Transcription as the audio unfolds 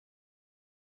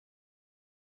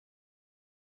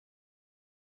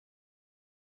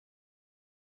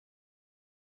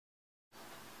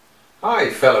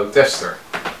Hi fellow tester.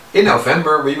 In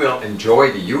November we will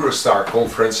enjoy the EuroSTAR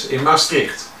conference in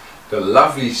Maastricht, the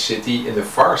lovely city in the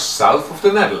far south of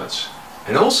the Netherlands,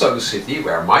 and also the city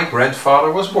where my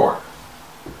grandfather was born.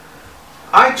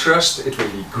 I trust it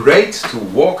will be great to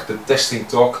walk the testing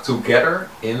talk together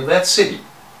in that city.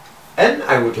 And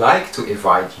I would like to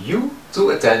invite you to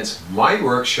attend my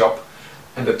workshop,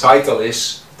 and the title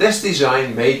is Test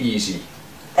Design Made Easy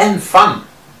and Fun.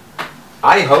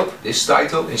 I hope this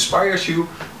title inspires you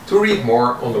to read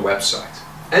more on the website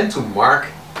and to mark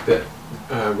the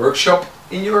workshop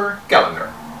in your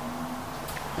calendar.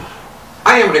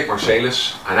 I am Rick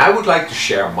Marcelis and I would like to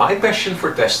share my passion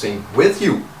for testing with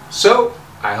you. So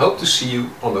I hope to see you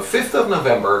on the 5th of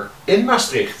November in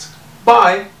Maastricht.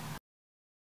 Bye!